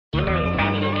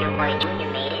Goldboy Jr.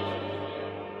 made it.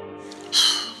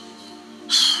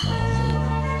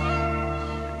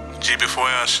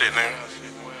 GB4L shit, nigga.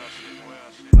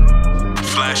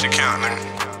 Flash account, nigga.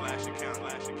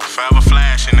 Forever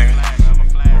flashing, nigga.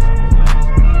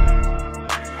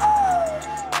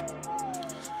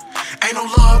 Ain't no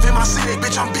love in my city,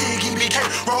 bitch, I'm big EBK.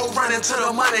 Roll running to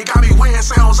the money, got me weighing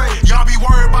San Jose. Y'all be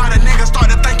worried about a nigga, start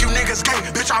to think you niggas gay.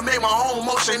 Bitch, I made my own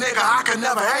motion, nigga, I could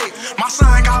never hate. My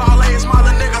son got all A's,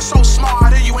 smiling nigga, so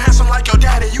smart. And you handsome like your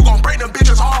daddy, you gon' break them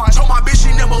bitches hard. Told my bitch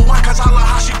she number one, cause I love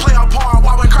how she play her part.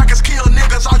 Why when crackers kill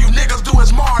niggas, all you niggas do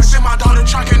is Mars. Send my daughter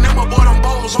trucking them aboard them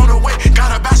bowls on the way.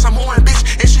 Got a Samoan bitch,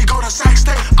 and she go to Sac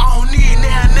State. I don't need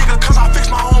that nigga, cause I fix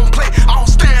my own plate. I don't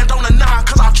stand on the nine,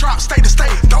 cause I drop state to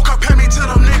state. Don't compare me to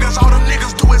them niggas, all them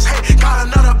niggas do is hate. Got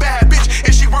another bad bitch,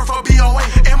 and she work for BOA.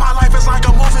 And my life is like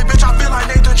a movie, bitch, I feel like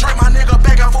Nathan Drake. My nigga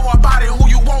begging for a body, who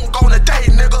you won't go on a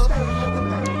date, nigga.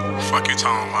 Fuck you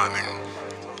talking about, nigga.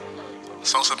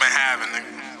 Sosa been having, nigga.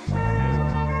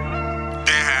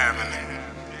 Been having, nigga.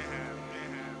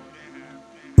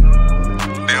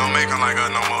 They don't make them like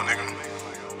us no more, nigga.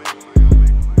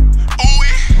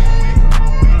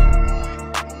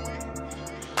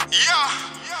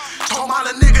 Told my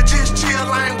little nigga just chill,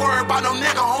 I ain't worried about no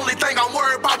nigga. Only thing I'm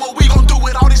worried about what we gon' do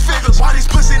with all these figures. Why these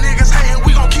pussy niggas hatin',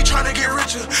 we gon' keep trying to get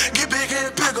richer, get bigger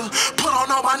and bigger. Put on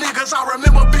all my niggas, I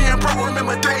remember being broke,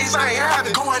 remember days I ain't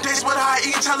having. Going days without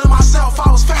eating, telling myself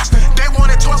I was fasting. They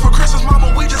wanted toys for Christmas,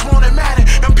 mama, we just wanted Madden.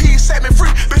 Them P's set me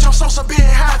free, bitch, I'm Sosa being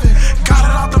having. Got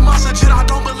it out the muscle, shit, I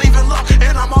don't believe in luck.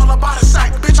 And I'm all about a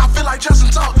sack, bitch, I feel like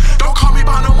Justin Tuck. Don't call me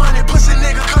by no money, pussy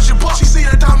nigga.